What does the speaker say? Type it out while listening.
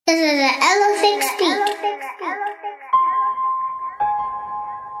This is an Elephant Speak.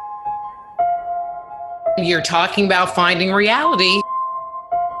 You're talking about finding reality.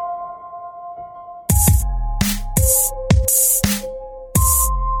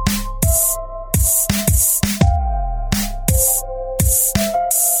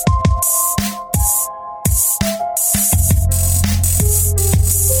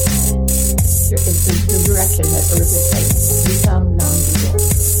 The direction that Earth is taking. Become non-dual.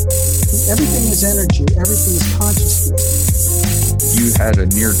 Everything is energy. Everything is consciousness. You had a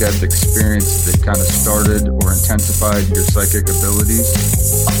near-death experience that kind of started or intensified your psychic abilities?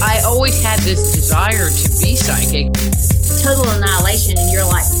 I always had this desire to be psychic. Total annihilation, and you're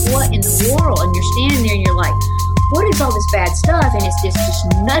like, what in the world? And you're standing there and you're like, what is all this bad stuff? And it's just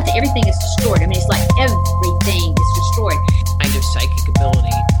nothing. Everything is destroyed. I mean, it's like everything is destroyed. Kind of psychic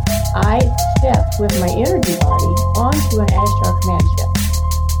ability. I step with my energy body onto an Ashtar command ship.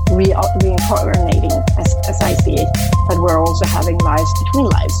 We are reincarnating, as I see it, but we're also having lives between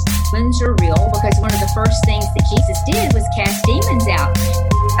lives. Demons are real because one of the first things that Jesus did was cast demons out.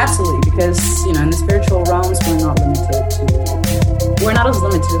 Absolutely, because, in the spiritual realms, we're not as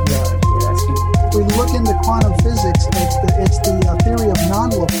limited as we are here as humans. We look into quantum physics, it's the theory of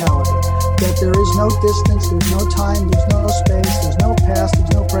non-locality, that there is no distance, there's no time, there's no space, there's no past,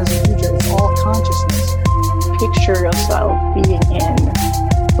 there's no present, future. It's all consciousness. Picture yourself being in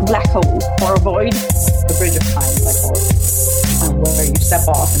a black hole or a void. The bridge of time, as I call it, where you step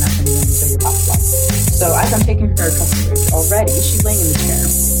off and that's when you enter your past life. So as I'm taking her across the bridge already, she's laying in the chair.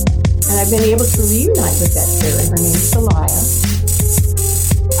 And I've been able to reunite with that spirit. Her name is Celia.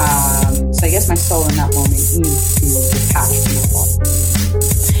 So I guess my soul in that moment needs to detach from my body.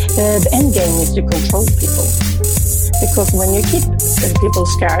 The end game is to control people. Because when you keep people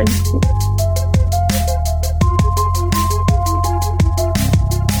scared,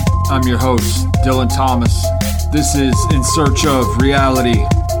 I'm your host, Dylan Thomas. This is In Search of Reality.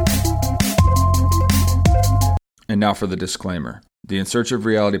 And now for the disclaimer. The In Search of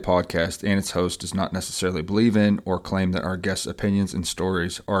Reality podcast and its host does not necessarily believe in or claim that our guests' opinions and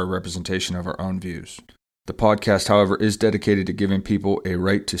stories are a representation of our own views. The podcast, however, is dedicated to giving people a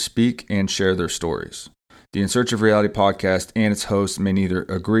right to speak and share their stories. The In Search of Reality podcast and its host may neither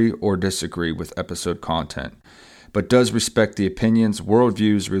agree or disagree with episode content, but does respect the opinions,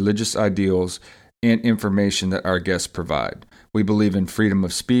 worldviews, religious ideals, and information that our guests provide. We believe in freedom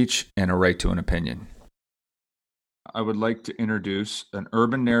of speech and a right to an opinion. I would like to introduce an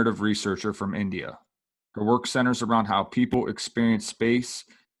urban narrative researcher from India. Her work centers around how people experience space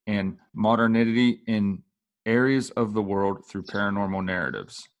and modernity in areas of the world through paranormal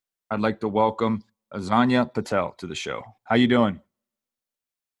narratives. I'd like to welcome Azanya Patel to the show. How you doing?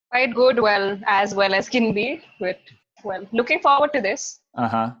 Quite good, well as can be. But looking forward to this.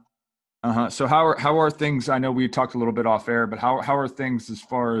 So how are things? I know we talked a little bit off air, but how are things as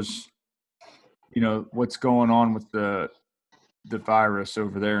far as what's going on with the virus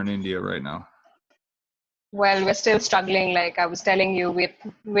over there in India right now? Well, we're still struggling. Like I was telling you,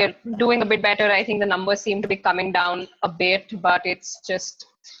 we're doing a bit better. I think the numbers seem to be coming down a bit, but it's just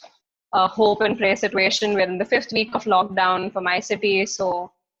a hope and pray situation. We're in the 5th week of lockdown for my city,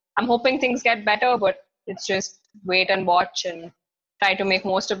 so I'm hoping things get better, but it's just wait and watch and try to make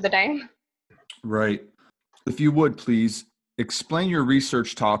most of the time. Right. If you would, please explain your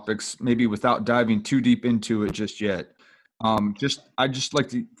research topics, maybe without diving too deep into it just yet. I'd just like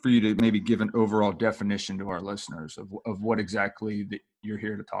for you to maybe give an overall definition to our listeners of what exactly that you're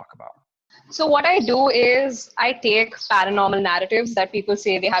here to talk about. So what I do is I take paranormal narratives that people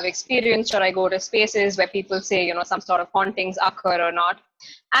say they have experienced, or I go to spaces where people say, some sort of hauntings occur or not.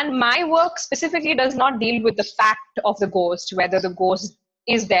 And my work specifically does not deal with the fact of the ghost, whether the ghost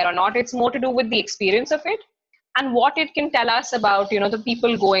is there or not. It's more to do with the experience of it and what it can tell us about, the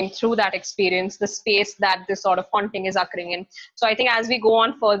people going through that experience, the space that this sort of haunting is occurring in. So I think as we go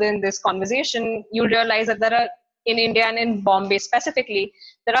on further in this conversation, you'll realize that there are, in India and in Bombay specifically,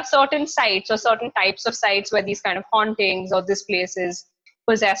 there are certain sites or certain types of sites where these kind of hauntings or this place is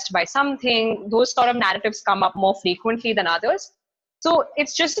possessed by something. Those sort of narratives come up more frequently than others. So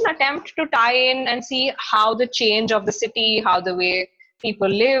it's just an attempt to tie in and see how the change of the city, how the way people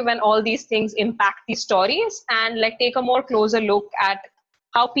live and all these things impact these stories, and take a more closer look at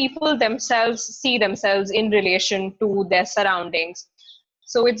how people themselves see themselves in relation to their surroundings.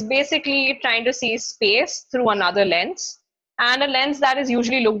 So it's basically trying to see space through another lens, and a lens that is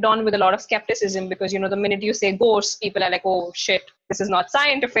usually looked on with a lot of skepticism because, the minute you say ghosts, people are like, oh shit, this is not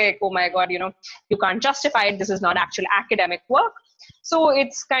scientific. Oh my God, you can't justify it. This is not actual academic work. So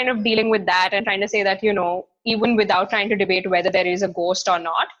it's kind of dealing with that and trying to say that, even without trying to debate whether there is a ghost or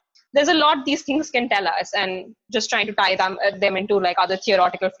not, there's a lot these things can tell us, and just trying to tie them into like other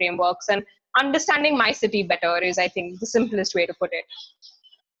theoretical frameworks and understanding my city better is, I think, the simplest way to put it.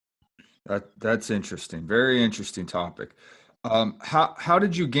 That's interesting. Very interesting topic. How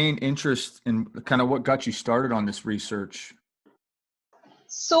did you gain interest in kind of what got you started on this research?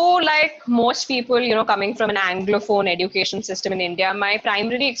 So like most people, coming from an Anglophone education system in India, my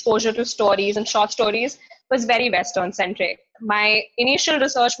primary exposure to stories and short stories was very Western centric. My initial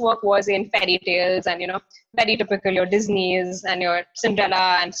research work was in fairy tales and, very typical, your Disney's and your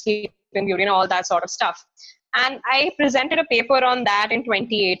Cinderella and Sleeping Beauty and all that sort of stuff. And I presented a paper on that in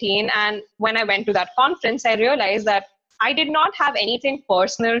 2018. And when I went to that conference, I realized that I did not have anything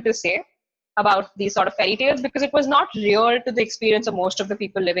personal to say about these sort of fairy tales because it was not real to the experience of most of the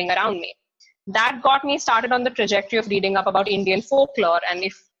people living around me. That got me started on the trajectory of reading up about Indian folklore. And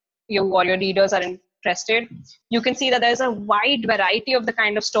if all your readers are interested, you can see that there's a wide variety of the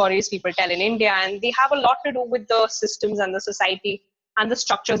kind of stories people tell in India, and they have a lot to do with the systems and the society and the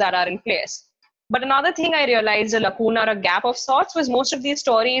structures that are in place. But another thing I realized, a lacuna or a gap of sorts, was most of these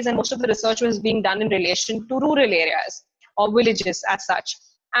stories and most of the research was being done in relation to rural areas or villages as such.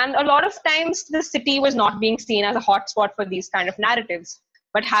 And a lot of times the city was not being seen as a hotspot for these kind of narratives.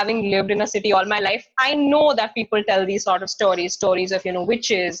 But having lived in a city all my life, I know that people tell these sort of stories of,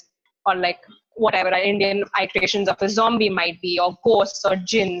 witches or like whatever Indian iterations of a zombie might be, or ghosts or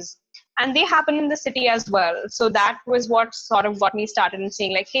jinns. And they happen in the city as well. So that was what sort of got me started in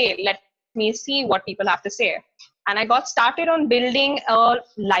saying like, hey, let me see what people have to say. And I got started on building a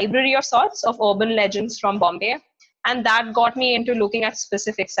library of sorts of urban legends from Bombay. And that got me into looking at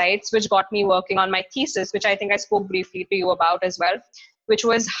specific sites, which got me working on my thesis, which I think I spoke briefly to you about as well, which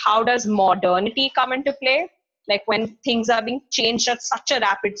was how does modernity come into play? Like when things are being changed at such a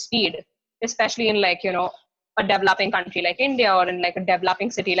rapid speed, especially in like, a developing country like India or in like a developing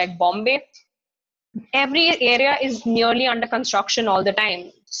city like Bombay, every area is nearly under construction all the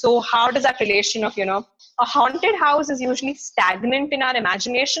time. So how does that relation of, a haunted house is usually stagnant in our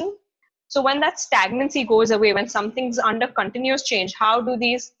imagination. So when that stagnancy goes away, when something's under continuous change, how do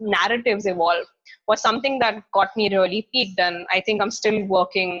these narratives evolve? Was something that got me really piqued, and I think I'm still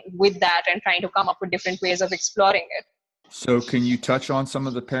working with that and trying to come up with different ways of exploring it. So can you touch on some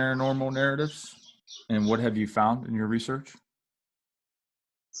of the paranormal narratives and what have you found in your research?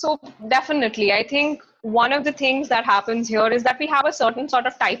 So definitely, I think one of the things that happens here is that we have a certain sort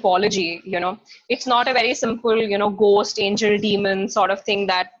of typology, It's not a very simple, ghost, angel, demon sort of thing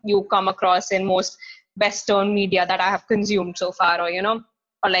that you come across in most Western media that I have consumed so far,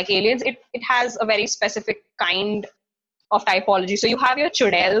 or like aliens. It has a very specific kind of typology. So you have your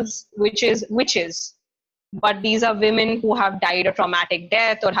chudels, which is witches. But these are women who have died a traumatic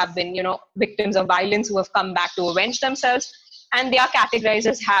death or have been, victims of violence who have come back to avenge themselves. And they are categorized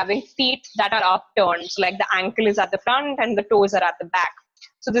as having feet that are upturned. So like the ankle is at the front and the toes are at the back.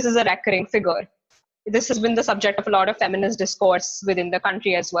 So this is a recurring figure. This has been the subject of a lot of feminist discourse within the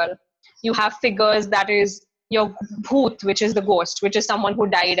country as well. You have figures that is your bhoot, which is the ghost, which is someone who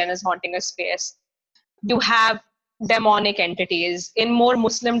died and is haunting a space. You have demonic entities in more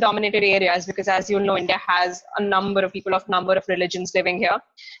Muslim dominated areas, because as you know, India has a number of people of number of religions living here.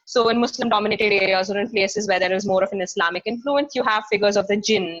 So in Muslim dominated areas or in places where there is more of an Islamic influence, you have figures of the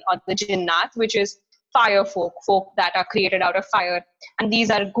jinn or the jinnat, which is fire folk that are created out of fire. And these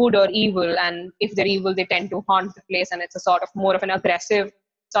are good or evil. And if they're evil, they tend to haunt the place, and it's a sort of more of an aggressive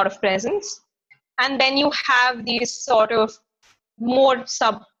sort of presence. And then you have these sort of more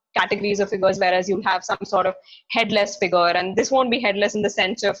categories of figures, whereas you'll have some sort of headless figure, and this won't be headless in the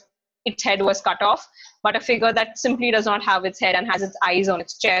sense of its head was cut off, but a figure that simply does not have its head and has its eyes on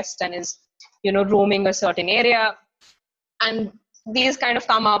its chest and is, roaming a certain area. And these kind of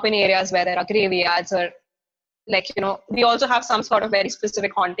come up in areas where there are graveyards, or like, we also have some sort of very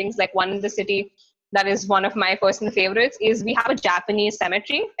specific hauntings. Like one in the city that is one of my personal favorites is we have a Japanese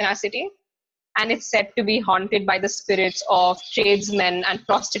cemetery in our city. And it's said to be haunted by the spirits of tradesmen and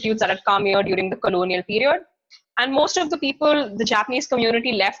prostitutes that had come here during the colonial period. And most of the people, the Japanese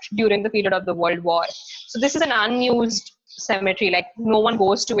community, left during the period of the World War. So this is an unused cemetery, like no one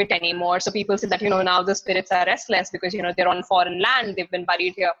goes to it anymore. So people say that, now the spirits are restless because, they're on foreign land, they've been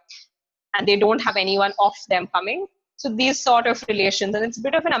buried here, and they don't have anyone of them coming. So these sort of relations, and it's a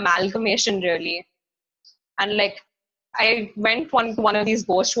bit of an amalgamation really. And like, I went on one of these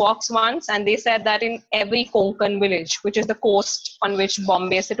ghost walks once, and they said that in every Konkan village, which is the coast on which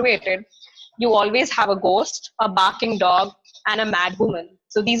Bombay is situated, you always have a ghost, a barking dog, and a mad woman.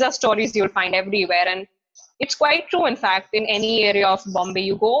 So these are stories you'll find everywhere. And it's quite true. In fact, in any area of Bombay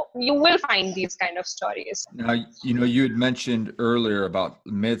you go, you will find these kind of stories. Now, you had mentioned earlier about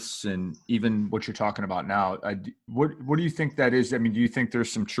myths and even what you're talking about now. What do you think that is? I mean, do you think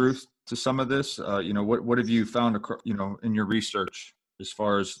there's some truth to some of this? What have you found, in your research as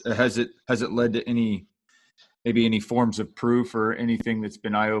far as has it led to any forms of proof or anything that's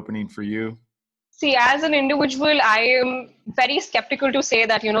been eye-opening for you? See, as an individual, I am very skeptical to say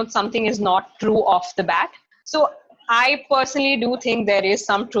that, something is not true off the bat. So I personally do think there is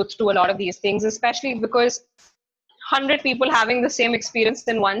some truth to a lot of these things, especially because 100 people having the same experience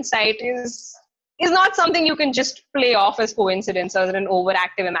in one site is not something you can just play off as coincidence or an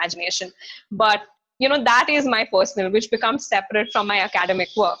overactive imagination. But, that is my personal, which becomes separate from my academic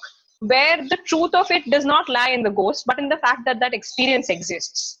work, where the truth of it does not lie in the ghost, but in the fact that that experience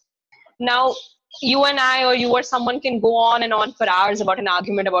exists. Now, you and I or you or someone can go on and on for hours about an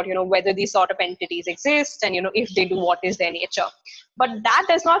argument about, whether these sort of entities exist and, if they do, what is their nature. But that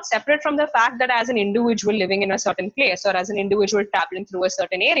does not separate from the fact that as an individual living in a certain place or as an individual traveling through a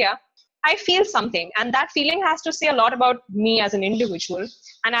certain area, I feel something. And that feeling has to say a lot about me as an individual.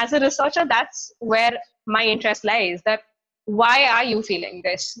 And as a researcher, that's where my interest lies, that why are you feeling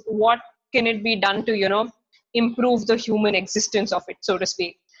this? What can it be done to, improve the human existence of it, so to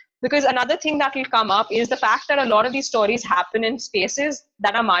speak? Because another thing that will come up is the fact that a lot of these stories happen in spaces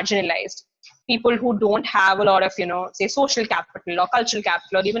that are marginalized. People who don't have a lot of, say, social capital or cultural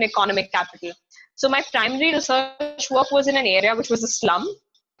capital or even economic capital. So my primary research work was in an area which was a slum,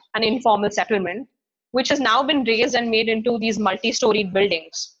 an informal settlement, which has now been raised and made into these multi-storied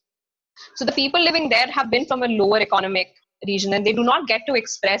buildings. So the people living there have been from a lower economic region and they do not get to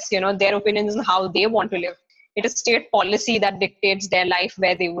express, their opinions on how they want to live. It is state policy that dictates their life,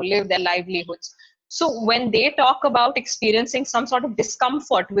 where they will live, their livelihoods. So when they talk about experiencing some sort of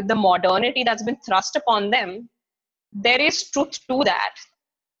discomfort with the modernity that's been thrust upon them, there is truth to that.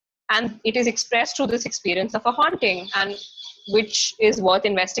 And it is expressed through this experience of a haunting, and which is worth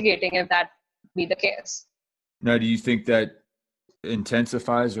investigating if that be the case. Now, do you think that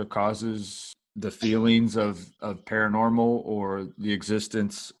intensifies or causes the feelings of paranormal or the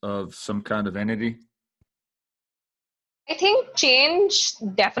existence of some kind of entity? I think change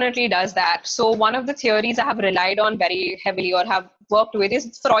definitely does that. So one of the theories I have relied on very heavily or have worked with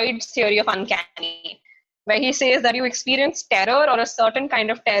is Freud's theory of uncanny, where he says that you experience terror or a certain kind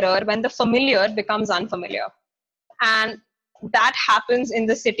of terror when the familiar becomes unfamiliar. And that happens in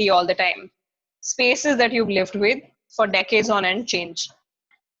the city all the time. Spaces that you've lived with for decades on end change.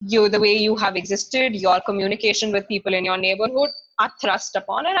 The way you have existed, your communication with people in your neighborhood are thrust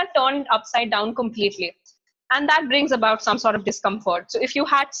upon and are turned upside down completely. And that brings about some sort of discomfort. So if you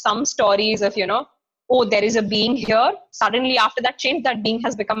had some stories of, there is a being here, suddenly after that change, that being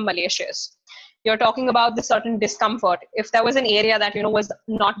has become malicious. You're talking about the certain discomfort. If there was an area that, was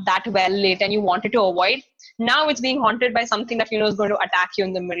not that well lit and you wanted to avoid, now it's being haunted by something that, is going to attack you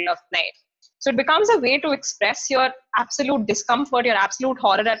in the middle of the night. So it becomes a way to express your absolute discomfort, your absolute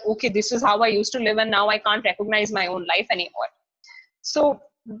horror that, okay, this is how I used to live and now I can't recognize my own life anymore. So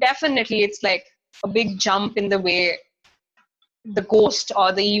definitely it's like a big jump in the way the ghost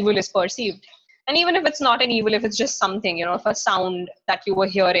or the evil is perceived. And even if it's not an evil, if it's just something, if a sound that you were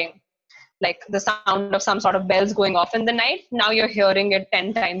hearing, like the sound of some sort of bells going off in the night, now you're hearing it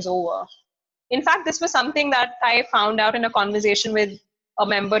 10 times over. In fact, this was something that I found out in a conversation with a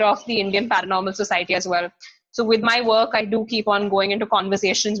member of the Indian Paranormal Society as well. So with my work, I do keep on going into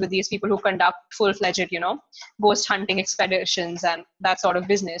conversations with these people who conduct full-fledged, ghost hunting expeditions and that sort of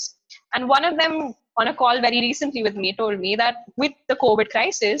business. And one of them on a call very recently with me told me that with the COVID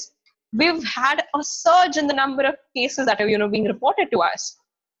crisis, we've had a surge in the number of cases that are, being reported to us.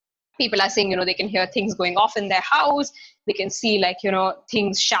 People are saying, they can hear things going off in their house. They can see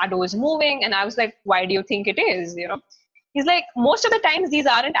things, shadows moving. And I was like, why do you think it is, He's like, most of the times these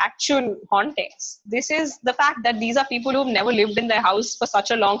aren't actual hauntings. This is the fact that these are people who've never lived in their house for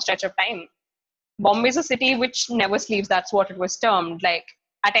such a long stretch of time. Bombay is a city which never sleeps. That's what it was termed. Like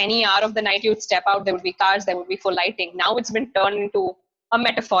at any hour of the night, you'd step out, there would be cars, there would be full lighting. Now it's been turned into a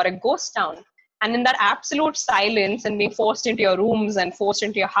metaphoric ghost town. And in that absolute silence and being forced into your rooms and forced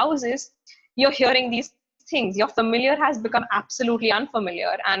into your houses, you're hearing these things. Your familiar has become absolutely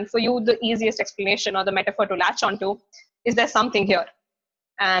unfamiliar. And for you, the easiest explanation or the metaphor to latch onto is there something here?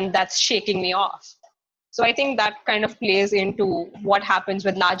 And that's shaking me off. So I think that kind of plays into what happens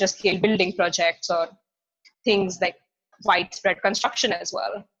with larger scale building projects or things like widespread construction as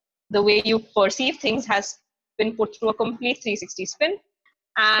well. The way you perceive things has been put through a complete 360 spin.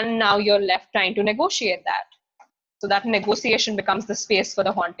 And now you're left trying to negotiate that. So that negotiation becomes the space for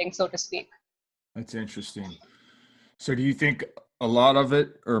the haunting, so to speak. That's interesting. So do you think a lot of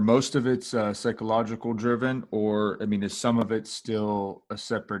it or most of it's psychological driven, or I mean, is some of it still a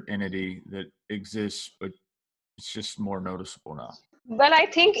separate entity that exists, but it's just more noticeable now? Well, I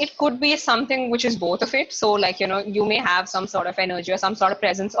think it could be something which is both of it. So, like, you may have some sort of energy or some sort of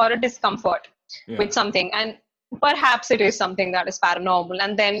presence or a discomfort with something. And perhaps it is something that is paranormal.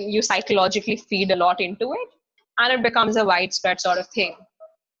 And then you psychologically feed a lot into it. And it becomes a widespread sort of thing.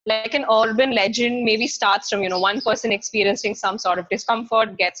 Like an urban legend maybe starts from, one person experiencing some sort of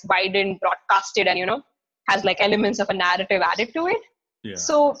discomfort, gets widened, broadcasted, and, has like elements of a narrative added to it. Yeah.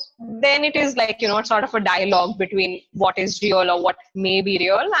 So then it is like, sort of a dialogue between what is real or what may be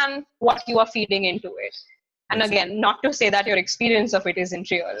real and what you are feeding into it. And again, not to say that your experience of it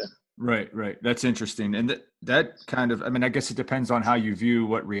isn't real. Right. That's interesting. And that kind of, I mean, I guess it depends on how you view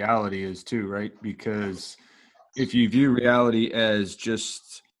what reality is too, right? Because if you view reality as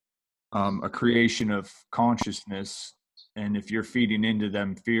just a creation of consciousness, and if you're feeding into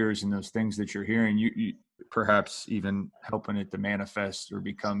them fears and those things that you're hearing, you perhaps even helping it to manifest or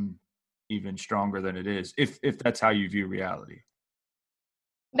become even stronger than it is, if that's how you view reality.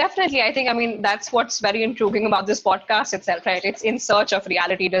 Definitely. I think, that's what's very intriguing about this podcast itself, right? It's in search of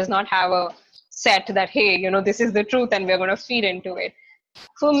reality. It does not have a set that, hey, this is the truth and we're going to feed into it.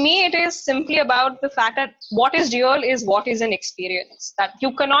 For me, it is simply about the fact that what is real is what is an experience, that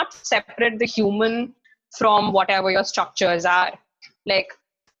you cannot separate the human from whatever your structures are. Like,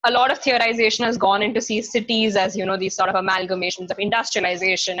 a lot of theorization has gone into cities as, these sort of amalgamations of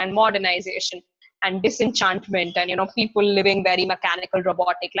industrialization and modernization and disenchantment and, people living very mechanical,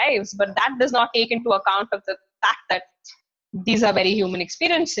 robotic lives. But that does not take into account of the fact that these are very human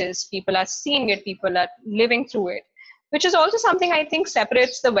experiences. People are seeing it, people are living through it, which is also something I think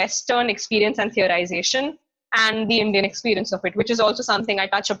separates the Western experience and theorization and the Indian experience of it, which is also something I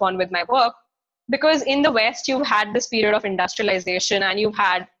touch upon with my work. Because in the West, you've had this period of industrialization and you've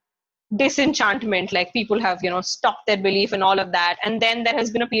had disenchantment, like people have, stopped their belief in all of that. And then there has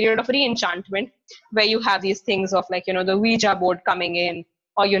been a period of re-enchantment where you have these things of like, the Ouija board coming in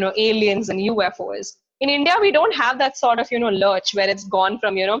or, aliens and UFOs. In India, we don't have that sort of, lurch where it's gone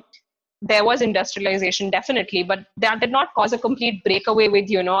from, there was industrialization, definitely, but that did not cause a complete breakaway with,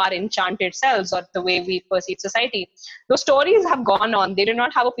 our enchanted selves or the way we perceive society. Those stories have gone on. They did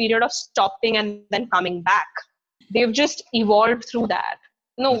not have a period of stopping and then coming back. They've just evolved through that.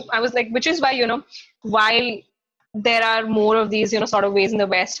 No, I was like, which is why, while there are more of these, sort of ways in the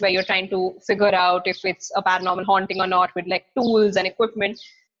West where you're trying to figure out if it's a paranormal haunting or not with like tools and equipment,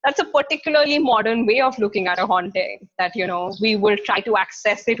 that's a particularly modern way of looking at a haunting, that, we will try to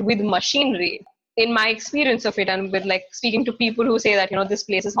access it with machinery. In my experience of it, and with like speaking to people who say that, this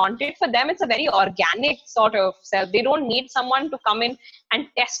place is haunted, for them, it's a very organic sort of self. They don't need someone to come in and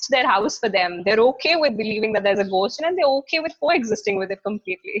test their house for them. They're okay with believing that there's a ghost and they're okay with coexisting with it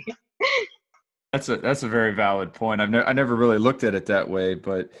completely. That's a very valid point. I never really looked at it that way,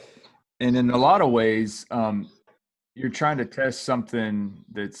 and in a lot of ways, you're trying to test something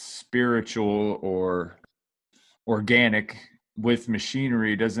that's spiritual or organic with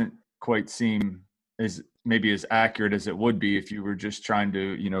machinery doesn't quite seem as accurate as it would be if you were just trying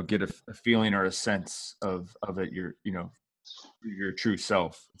to, get a feeling or a sense of it, your true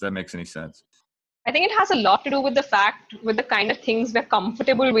self, if that makes any sense. I think it has a lot to do with the kind of things we're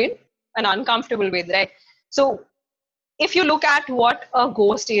comfortable with and uncomfortable with, right? So if you look at what a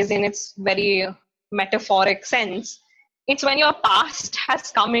ghost is in its very metaphoric sense, it's when your past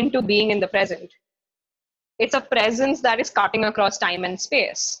has come into being in the present. It's a presence that is cutting across time and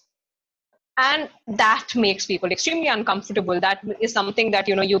space. And that makes people extremely uncomfortable. That is something that,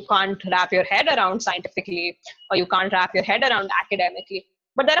 you can't wrap your head around scientifically, or you can't wrap your head around academically.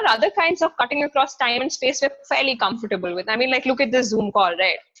 But there are other kinds of cutting across time and space we're fairly comfortable with. Like, look at this Zoom call,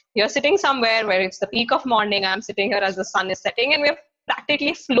 right? You're sitting somewhere where it's the peak of morning. I'm sitting here as the sun is setting, and we're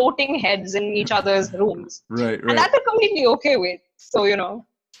practically floating heads in each other's rooms. Right. And that we're completely okay with. So,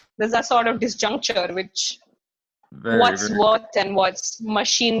 there's a sort of disjuncture, which what's worth and what's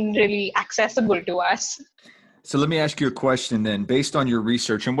machinery accessible to us. So let me ask you a question then, based on your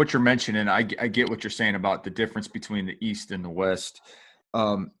research and what you're mentioning. I get what you're saying about the difference between the East and the West.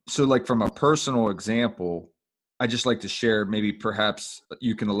 So like from a personal example, I just like to share, maybe perhaps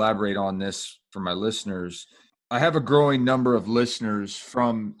you can elaborate on this for my listeners. I have a growing number of listeners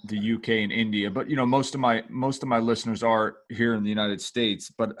from the UK and India, but most of my listeners are here in the United States.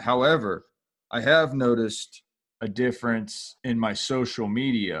 But however, I have noticed a difference in my social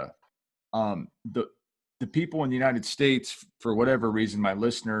media. The people in the United States, for whatever reason, my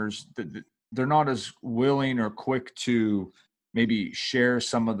listeners, they're not as willing or quick to maybe share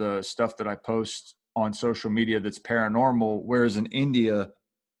some of the stuff that I post on social media that's paranormal, whereas in India,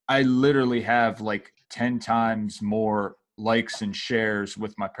 I literally have like 10 times more likes and shares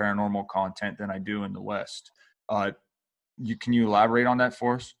with my paranormal content than I do in the West. Can you elaborate on that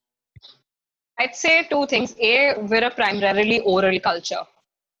for us? I'd say two things. A, we're a primarily oral culture.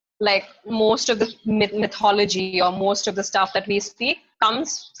 Like most of the mythology or most of the stuff that we speak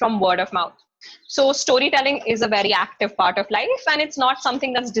comes from word of mouth. So storytelling is a very active part of life, and it's not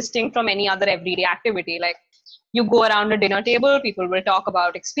something that's distinct from any other everyday activity. Like you go around a dinner table, people will talk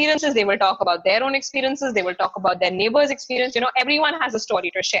about experiences, they will talk about their own experiences, they will talk about their neighbor's experience. Everyone has a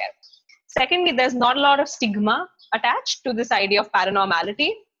story to share. Secondly, there's not a lot of stigma attached to this idea of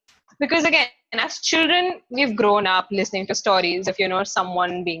paranormality, because again, as children, we've grown up listening to stories of,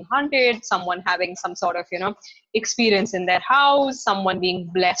 someone being haunted, someone having some sort of, experience in their house, someone being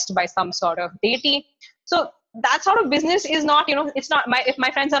blessed by some sort of deity. So that sort of business is not, it's not if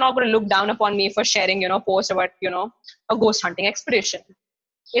my friends are not going to look down upon me for sharing, posts about, a ghost hunting expedition.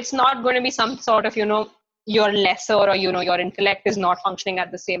 It's not going to be some sort of, you're lesser or, your intellect is not functioning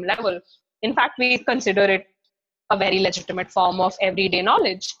at the same level. In fact, we consider it a very legitimate form of everyday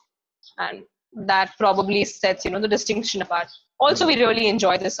knowledge. And that probably sets, the distinction apart. Also, we really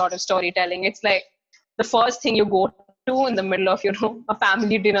enjoy this sort of storytelling. It's like the first thing you go to in the middle of, a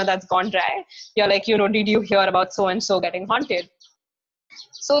family dinner that's gone dry. You're like, did you hear about so-and-so getting haunted?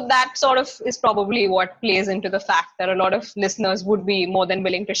 So that sort of is probably what plays into the fact that a lot of listeners would be more than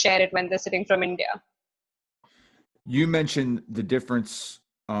willing to share it when they're sitting from India. You mentioned the difference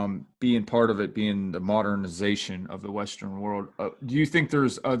being part of it being the modernization of the Western world. Do you think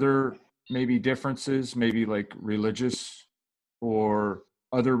there's other maybe differences, maybe like religious or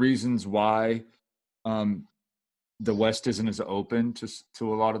other reasons why the West isn't as open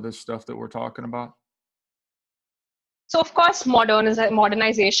to a lot of this stuff that we're talking about? So, of course,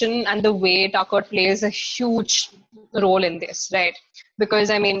 modernization and the way it occurred plays a huge role in this, right? Because,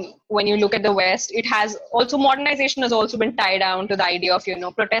 when you look at the West, modernization has also been tied down to the idea of,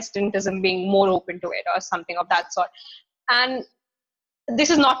 Protestantism being more open to it or something of that sort. And this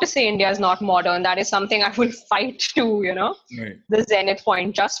is not to say India is not modern. That is something I will fight to, Right. The zenith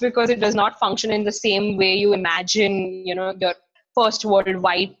point, just because it does not function in the same way you imagine, the first world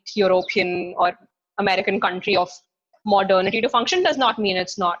white European or American country of modernity to function does not mean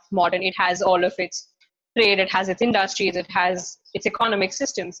it's not modern. It has all of its trade, it has its industries, it has its economic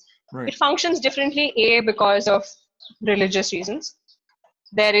systems. Right. It functions differently, A, because of religious reasons.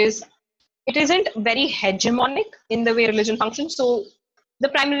 It isn't very hegemonic in the way religion functions. So the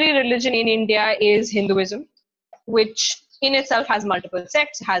primary religion in India is Hinduism, which in itself has multiple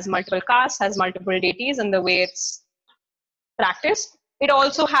sects, has multiple castes, has multiple deities, and the way it's practiced. It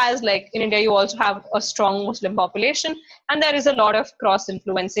also has, like in India, you also have a strong Muslim population, and there is a lot of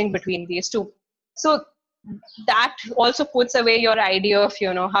cross-influencing between these two. So that also puts away your idea of,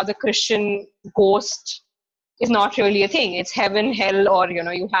 how the Christian ghost is not really a thing. It's heaven, hell, or,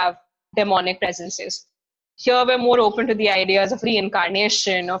 you have demonic presences. Here we're more open to the ideas of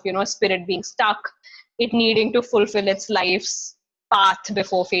reincarnation, of, spirit being stuck, it needing to fulfill its life's path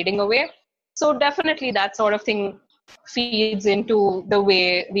before fading away. So definitely that sort of thing feeds into the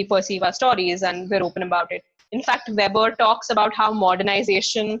way we perceive our stories, and we're open about it. In fact, Weber talks about how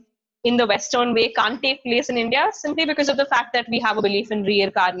modernization in the Western way can't take place in India simply because of the fact that we have a belief in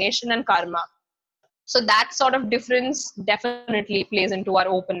reincarnation and karma. So that sort of difference definitely plays into our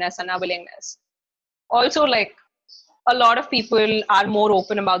openness and our willingness. Also, like, a lot of people are more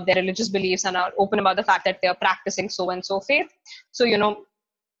open about their religious beliefs and are open about the fact that they're practicing so-and-so faith. So,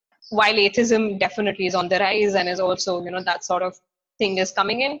 while atheism definitely is on the rise and is also, that sort of thing is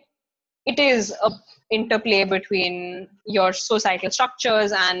coming in, it is a interplay between your societal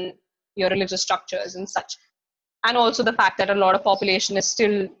structures and your religious structures and such. And also the fact that a lot of population is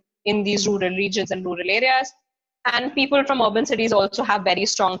still in these rural regions and rural areas. And people from urban cities also have very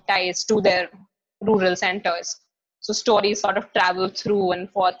strong ties to their rural centers. So stories sort of travel through and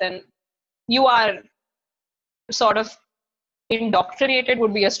forth, and you are sort of indoctrinated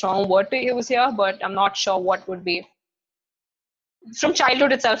would be a strong word to use here, but I'm not sure what would be. From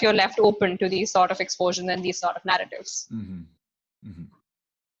childhood itself, you're left open to these sort of exposures and these sort of narratives. Mm-hmm. Mm-hmm.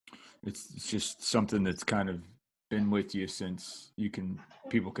 It's just something that's kind of been with you since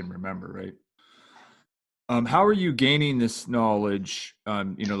people can remember, right? How are you gaining this knowledge?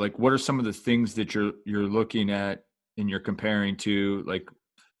 Like what are some of the things that you're looking at and you're comparing to? Like,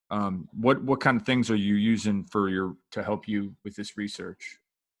 what kind of things are you using to help you with this research?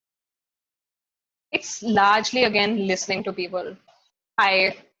 It's largely, again, listening to people.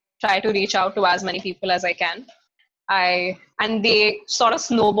 I try to reach out to as many people as I can. And they sort of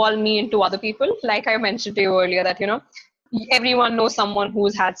snowball me into other people. Like I mentioned to you earlier that, everyone knows someone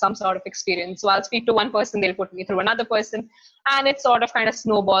who's had some sort of experience. So I'll speak to one person, they'll put me through another person, and it sort of kind of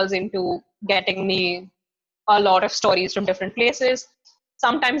snowballs into getting me a lot of stories from different places,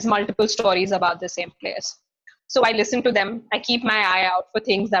 sometimes multiple stories about the same place. So I listen to them. I keep my eye out for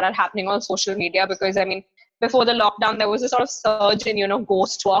things that are happening on social media because, before the lockdown, there was a sort of surge in,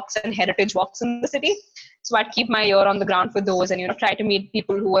 ghost walks and heritage walks in the city. So I'd keep my ear on the ground for those and, try to meet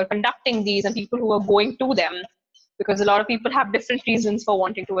people who are conducting these and people who are going to them, because a lot of people have different reasons for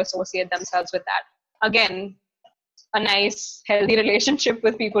wanting to associate themselves with that. Again, a nice, healthy relationship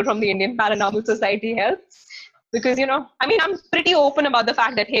with people from the Indian Paranormal Society helps. Because, I'm pretty open about the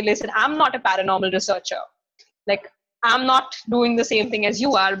fact that, hey, listen, I'm not a paranormal researcher. Like, I'm not doing the same thing as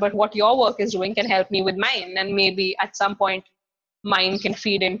you are, but what your work is doing can help me with mine. And maybe at some point, mine can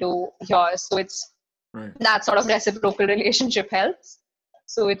feed into yours. So it's that sort of reciprocal relationship helps.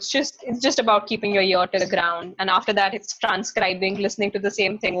 So it's just about keeping your ear to the ground. And after that, it's transcribing, listening to the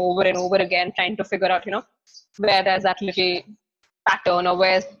same thing over and over again, trying to figure out, where there's that little pattern or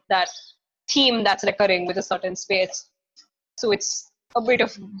where's that theme that's recurring with a certain space. So it's a bit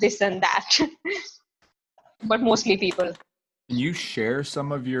of this and that. But mostly people. Can you share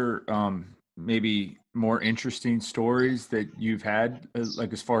some of your maybe more interesting stories that you've had,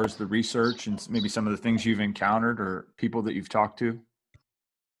 like as far as the research and maybe some of the things you've encountered or people that you've talked to?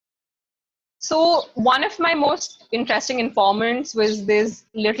 So one of my most interesting informants was this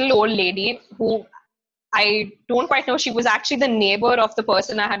little old lady who I don't quite know. She was actually the neighbor of the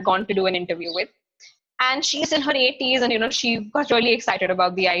person I had gone to do an interview with. And she's in her 80s and, she got really excited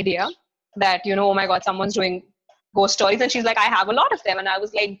about the idea that, oh my God, someone's doing ghost stories. And she's like, I have a lot of them. And I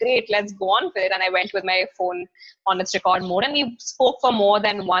was like, great, let's go on with it. And I went with my phone on its record mode and we spoke for more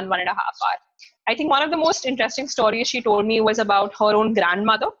than 1.5 hours. I think one of the most interesting stories she told me was about her own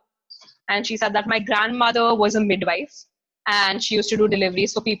grandmother. And she said that my grandmother was a midwife and she used to do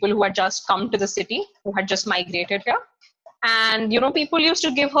deliveries for people who had just come to the city, who had just migrated here. And, people used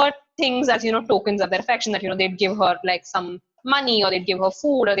to give her things as, tokens of their affection, that, they'd give her like some money or they'd give her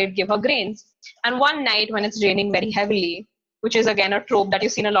food or they'd give her grains. And one night when it's raining very heavily, which is again a trope that you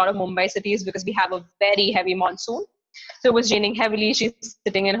see in a lot of Mumbai cities because we have a very heavy monsoon. So it was raining heavily. She's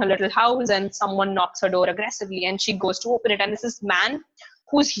sitting in her little house and someone knocks her door aggressively and she goes to open it. And this is man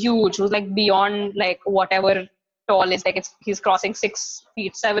who's huge, who's like beyond like whatever tall is, like he's crossing 6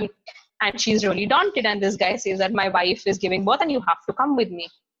 feet, 7. And she's really daunted. And this guy says that my wife is giving birth and you have to come with me.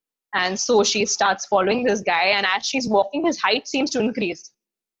 And so she starts following this guy. And as she's walking, his height seems to increase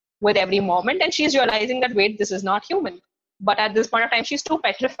with every moment. And she's realizing that, wait, this is not human. But at this point of time, she's too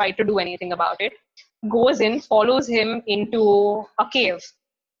petrified to do anything about it. Goes in, follows him into a cave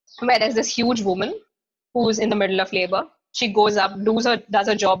where there's this huge woman who's in the middle of labor. She goes up, does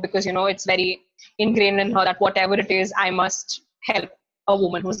her job because, it's very ingrained in her that whatever it is, I must help a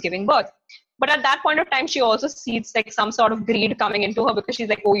woman who's giving birth. But at that point of time, she also sees like some sort of greed coming into her because she's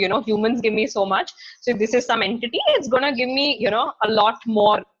like, oh, humans give me so much. So if this is some entity, it's going to give me, a lot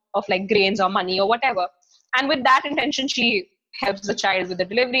more of like grains or money or whatever. And with that intention, she helps the child with the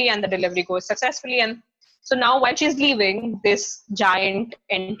delivery and the delivery goes successfully. And so now while she's leaving, this giant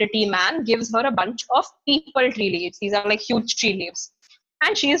entity man gives her a bunch of people tree leaves. These are like huge tree leaves.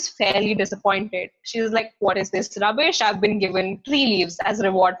 And she is fairly disappointed. She's like, what is this rubbish? I've been given tree leaves as a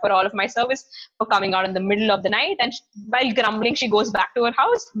reward for all of my service for coming out in the middle of the night. And while grumbling, she goes back to her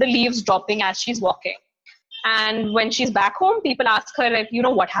house, the leaves dropping as she's walking. And when she's back home, people ask her, like,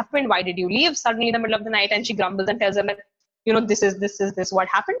 what happened? Why did you leave suddenly in the middle of the night? And she grumbles and tells them that, this is what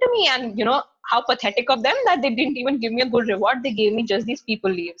happened to me. And, how pathetic of them that they didn't even give me a good reward. They gave me just these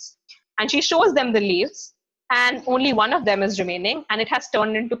people leaves. And she shows them the leaves. And only one of them is remaining, and it has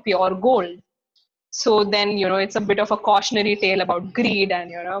turned into pure gold. So then, it's a bit of a cautionary tale about greed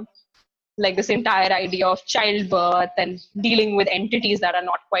and, like this entire idea of childbirth and dealing with entities that are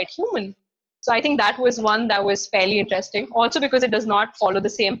not quite human. So I think that was one that was fairly interesting. Also because it does not follow the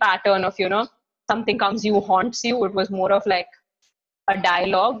same pattern of, something comes, haunts you. It was more of like a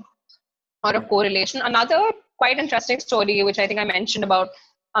dialogue or a correlation. Another quite interesting story, which I think I mentioned about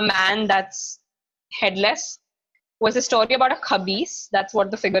a man that's headless, was a story about a khabis. That's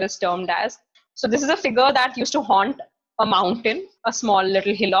what the figure is termed as. So this is a figure that used to haunt a mountain, a small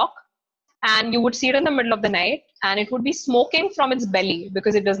little hillock, and you would see it in the middle of the night, and it would be smoking from its belly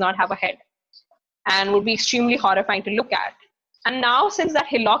because it does not have a head, and would be extremely horrifying to look at. And now, since that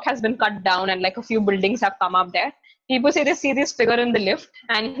hillock has been cut down and like a few buildings have come up there, people say they see this figure in the lift,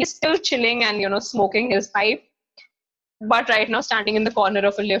 and he's still chilling and, smoking his pipe. but right now standing in the corner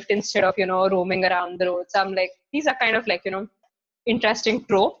of a lift instead of, roaming around the roads. I'm like, these are kind of like, interesting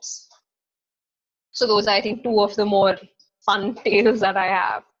tropes. So those are, I think, two of the more fun tales that I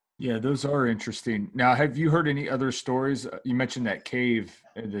have. Yeah, those are interesting. Now, have you heard any other stories? You mentioned that cave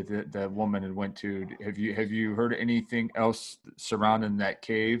that woman had went to. Have you heard anything else surrounding that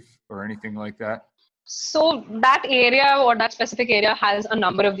cave or anything like that? So that area or that specific area has a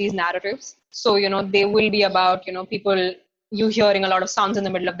number of these narratives. So, they will be about, people, you hearing a lot of sounds in the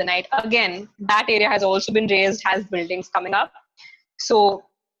middle of the night. Again, that area has also been raised, has buildings coming up. So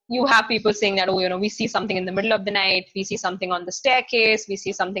you have people saying that, we see something in the middle of the night, we see something on the staircase, we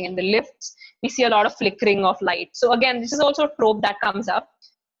see something in the lifts, we see a lot of flickering of light. So again, this is also a trope that comes up.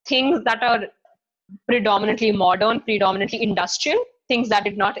 Things that are predominantly modern, predominantly industrial, things that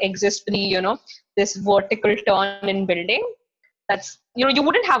did not exist pre, this vertical turn in building. That's, you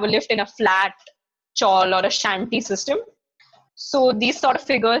wouldn't have a lift in a flat chawl or a shanty system. So these sort of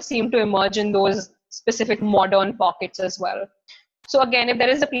figures seem to emerge in those specific modern pockets as well. So again, if there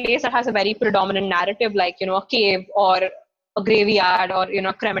is a place that has a very predominant narrative, like, a cave or a graveyard or,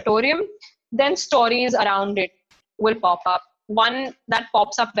 a crematorium, then stories around it will pop up. One that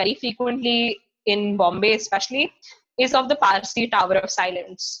pops up very frequently in Bombay especially is of the Parsi Tower of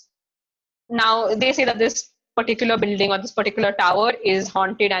Silence. Now, they say that this particular building or this particular tower is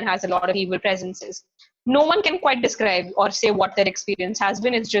haunted and has a lot of evil presences. No one can quite describe or say what their experience has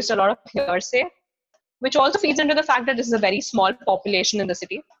been. It's just a lot of hearsay, which also feeds into the fact that this is a very small population in the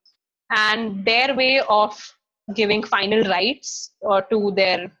city. And their way of giving final rites to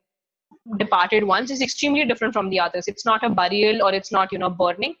their departed ones is extremely different from the others. It's not a burial or it's not,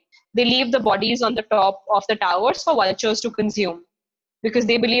 burning. They leave the bodies on the top of the towers for vultures to consume because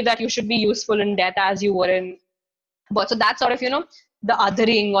they believe that you should be useful in death as you were in birth. So that's sort of, the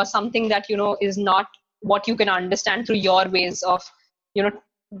othering or something that, is not what you can understand through your ways of,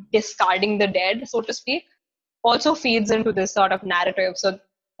 discarding the dead, so to speak, also feeds into this sort of narrative. So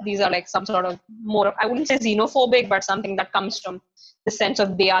these are like some sort of more of, I wouldn't say xenophobic, but something that comes from the sense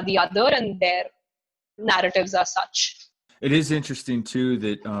of they are the other and their narratives are such. It is interesting too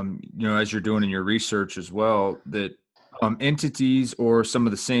that, as you're doing in your research as well, that entities or some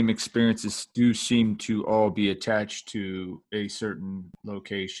of the same experiences do seem to all be attached to a certain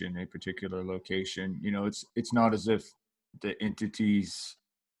location, a particular location. It's not as if the entities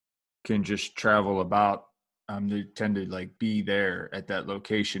can just travel about. They tend to like be there at that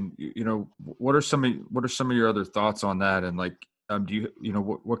location. What are some of your other thoughts on that? And like,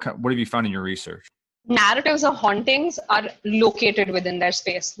 what have you found in your research? Narratives of hauntings are located within their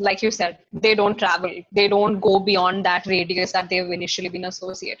space. Like you said, they don't travel. They don't go beyond that radius that they've initially been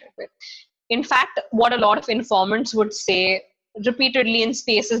associated with. In fact, what a lot of informants would say repeatedly in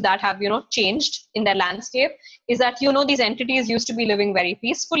spaces that have, changed in their landscape is that, these entities used to be living very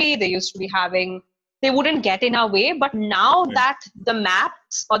peacefully. They used to be they wouldn't get in our way. But now that the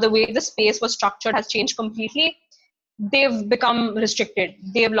maps or the way the space was structured has changed completely, they've become restricted.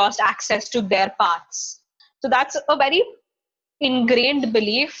 They've lost access to their paths. So that's a very ingrained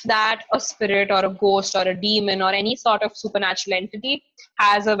belief that a spirit or a ghost or a demon or any sort of supernatural entity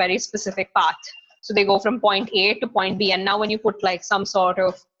has a very specific path. So they go from point A to point B. And now when you put like some sort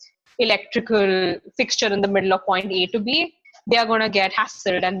of electrical fixture in the middle of point A to B, they are going to get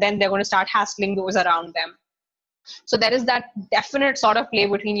hassled and then they're going to start hassling those around them. So there is that definite sort of play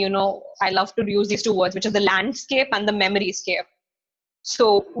between, I love to use these two words, which is the landscape and the memory scape.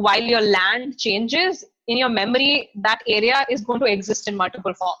 So while your land changes, in your memory, that area is going to exist in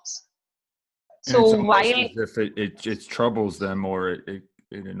multiple forms. So while if it troubles them or it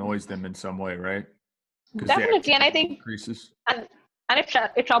annoys them in some way, right? Definitely, and I think increases. And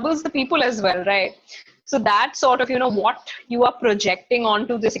it troubles the people as well, right? So that sort of, what you are projecting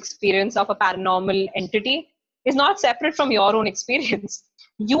onto this experience of a paranormal entity is not separate from your own experience.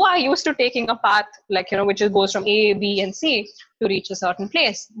 You are used to taking a path, like, which goes from A, B, and C to reach a certain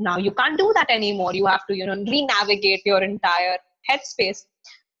place. Now you can't do that anymore. You have to, re-navigate your entire headspace.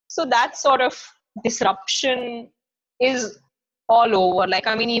 So that sort of disruption is all over. Like,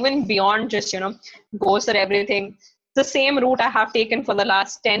 even beyond just, ghosts or everything, the same route I have taken for the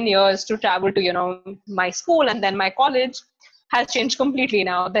last 10 years to travel to, my school and then my college has changed completely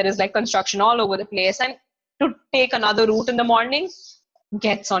now. There is like construction all over the place. And to take another route in the morning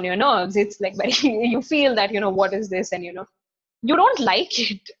gets on your nerves. It's like you feel that, what is this? And, you don't like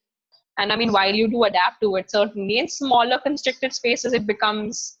it. And while you do adapt to it, certainly in smaller constricted spaces, it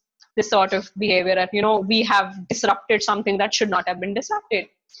becomes this sort of behavior that, we have disrupted something that should not have been disrupted.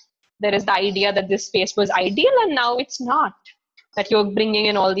 There is the idea that this space was ideal and now it's not. That you're bringing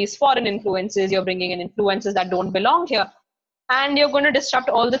in all these foreign influences, you're bringing in influences that don't belong here. and you're going to disrupt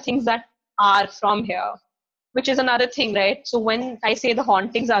all the things that are from here, which is another thing, right? So when I say the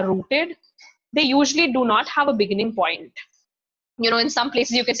hauntings are rooted, they usually do not have a beginning point. In some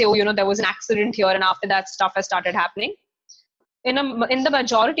places you can say, oh, there was an accident here, and after that stuff has started happening. In the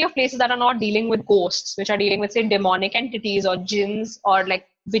majority of places that are not dealing with ghosts, which are dealing with, say, demonic entities or jinns or like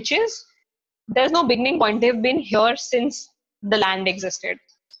witches, there's no beginning point. They've been here since the land existed.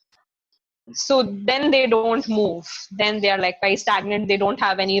 So then they don't move. Then they are like very stagnant. They don't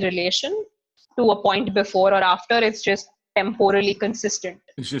have any relation to a point before or after. It's just temporally consistent.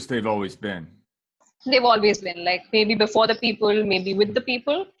 It's just they've always been. They've always been, like, maybe before the people, maybe with the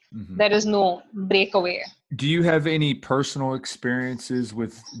people. Mm-hmm. There is no breakaway. Do you have any personal experiences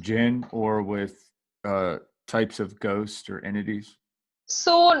with jinn or with types of ghosts or entities?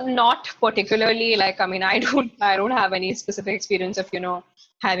 So not particularly. Like, I mean, I don't have any specific experience of,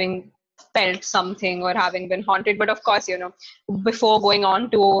 having felt something or having been haunted. But of course, before going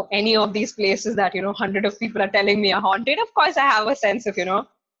on to any of these places that, hundreds of people are telling me are haunted, of course, I have a sense of,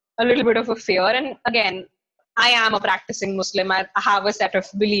 a little bit of a fear. And again, I am a practicing Muslim. I have a set of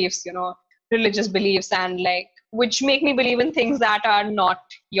beliefs, religious beliefs, and like, which make me believe in things that are not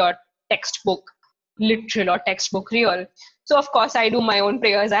your textbook literal or textbook real. So of course I do my own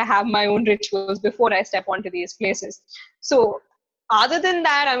prayers. I have my own rituals before I step onto these places. So other than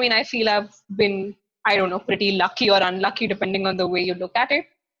that, I mean, I feel I've been, I don't know, pretty lucky or unlucky, depending on the way you look at it,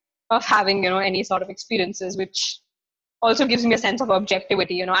 of having, any sort of experiences, which also gives me a sense of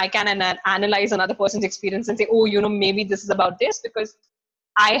objectivity. I can analyze another person's experience and say, oh, maybe this is about this, because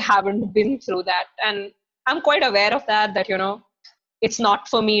I haven't been through that. And I'm quite aware of that, it's not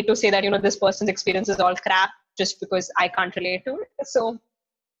for me to say that, this person's experience is all crap just because I can't relate to it. So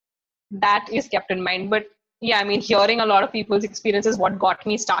that is kept in mind. But yeah, I mean, hearing a lot of people's experiences, what got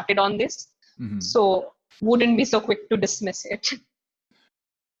me started on this. Mm-hmm. So wouldn't be so quick to dismiss it.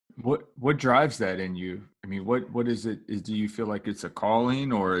 What drives that in you? I mean, what is it? Do you feel like it's a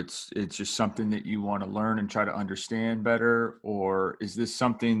calling, or it's just something that you want to learn and try to understand better? Or is this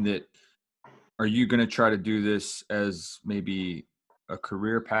something that, are you going to try to do this as maybe a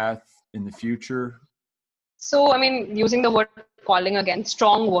career path in the future? So, I mean, using the word calling again,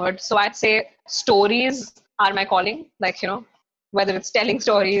 strong word. So I'd say stories are my calling. Like, whether it's telling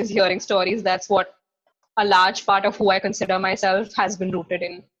stories, hearing stories, that's what a large part of who I consider myself has been rooted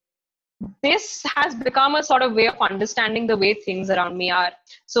in. This has become a sort of way of understanding the way things around me are.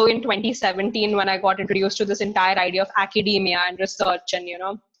 So in 2017, when I got introduced to this entire idea of academia and research and,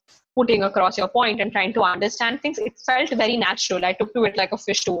 putting across your point and trying to understand things, it felt very natural. I took to it like a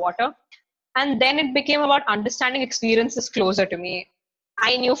fish to water. And then it became about understanding experiences closer to me.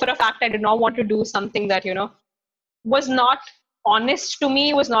 I knew for a fact I did not want to do something that, was not honest to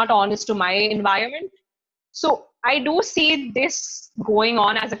me, was not honest to my environment. So I do see this going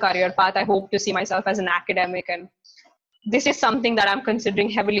on as a career path. I hope to see myself as an academic, and this is something that I'm considering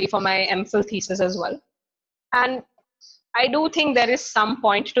heavily for my MPhil thesis as well. And I do think there is some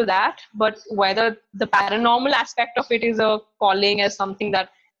point to that, but whether the paranormal aspect of it is a calling, as something that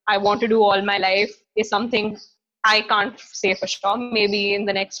I want to do all my life, is something I can't say for sure. Maybe in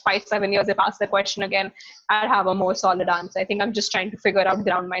the next 5-7 years, if I ask the question again, I'll have a more solid answer. I think I'm just trying to figure out,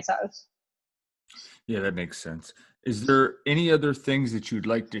 ground myself. Yeah, that makes sense. Is there any other things that you'd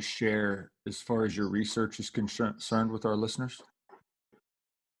like to share as far as your research is concerned with our listeners?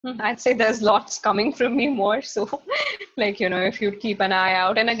 I'd say there's lots coming from me more. So, if you'd keep an eye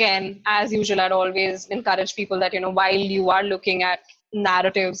out. And again, as usual, I'd always encourage people that, while you are looking at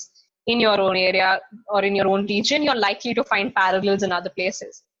narratives in your own area or in your own region, you're likely to find parallels in other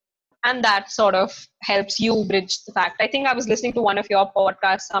places. And that sort of helps you bridge the fact. I think I was listening to one of your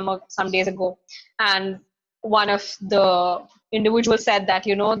podcasts some days ago, and one of the individuals said that,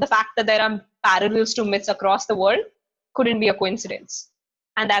 the fact that there are parallels to myths across the world couldn't be a coincidence.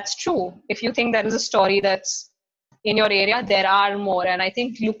 And that's true. If you think there is a story that's in your area, there are more. And I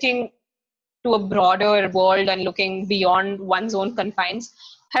think looking to a broader world and looking beyond one's own confines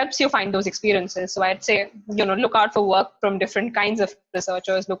helps you find those experiences. So I'd say, look out for work from different kinds of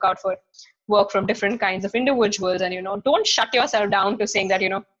researchers, look out for work from different kinds of individuals, and, don't shut yourself down to saying that,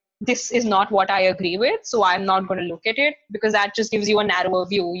 this is not what I agree with, so I'm not going to look at it, because that just gives you a narrower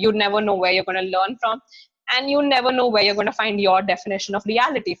view. You never know where you're going to learn from, and you never know where you're going to find your definition of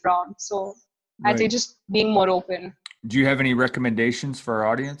reality from. So I'd say just being more open. Do you have any recommendations for our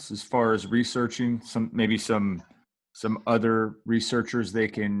audience as far as researching some other researchers they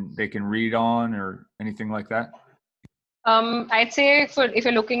can read on, or anything like that? I'd say if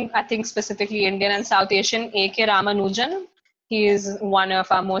you're looking at things specifically Indian and South Asian, A.K. Ramanujan, he is one of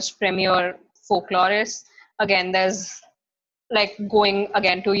our most premier folklorists. Again, there's like going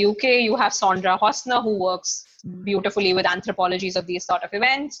again to UK, you have Sondra Hosner, who works beautifully with anthropologies of these sort of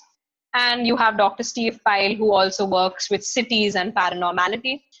events. And you have Dr. Steve Pyle, who also works with cities and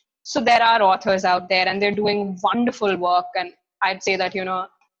paranormality. So there are authors out there and they're doing wonderful work. And I'd say that,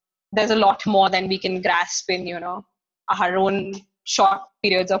 there's a lot more than we can grasp in, our own short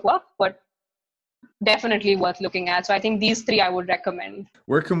periods of work, but definitely worth looking at. So I think these three I would recommend.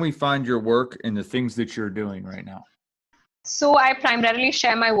 Where can we find your work and the things that you're doing right now? So I primarily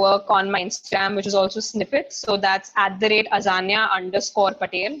share my work on my Instagram, which is also snippets. So that's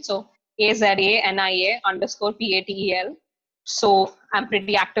 @Azania_Patel. So AZANIA_PATEL. So I'm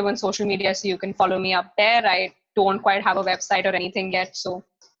pretty active on social media, so you can follow me up there. I don't quite have a website or anything yet. So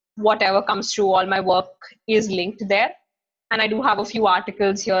whatever comes through, all my work is linked there. And I do have a few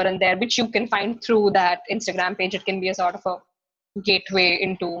articles here and there, which you can find through that Instagram page. It can be a sort of a gateway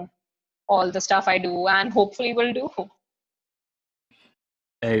into all the stuff I do and hopefully will do.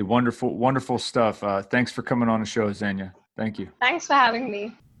 Hey, wonderful, wonderful stuff. Thanks for coming on the show, Azania. Thank you. Thanks for having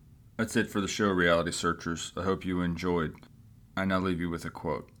me. That's it for the show, Reality Searchers. I hope you enjoyed. I now leave you with a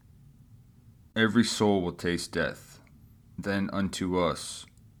quote. Every soul will taste death. Then unto us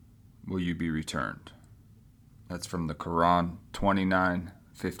will you be returned. That's from the Quran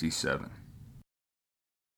 29:57.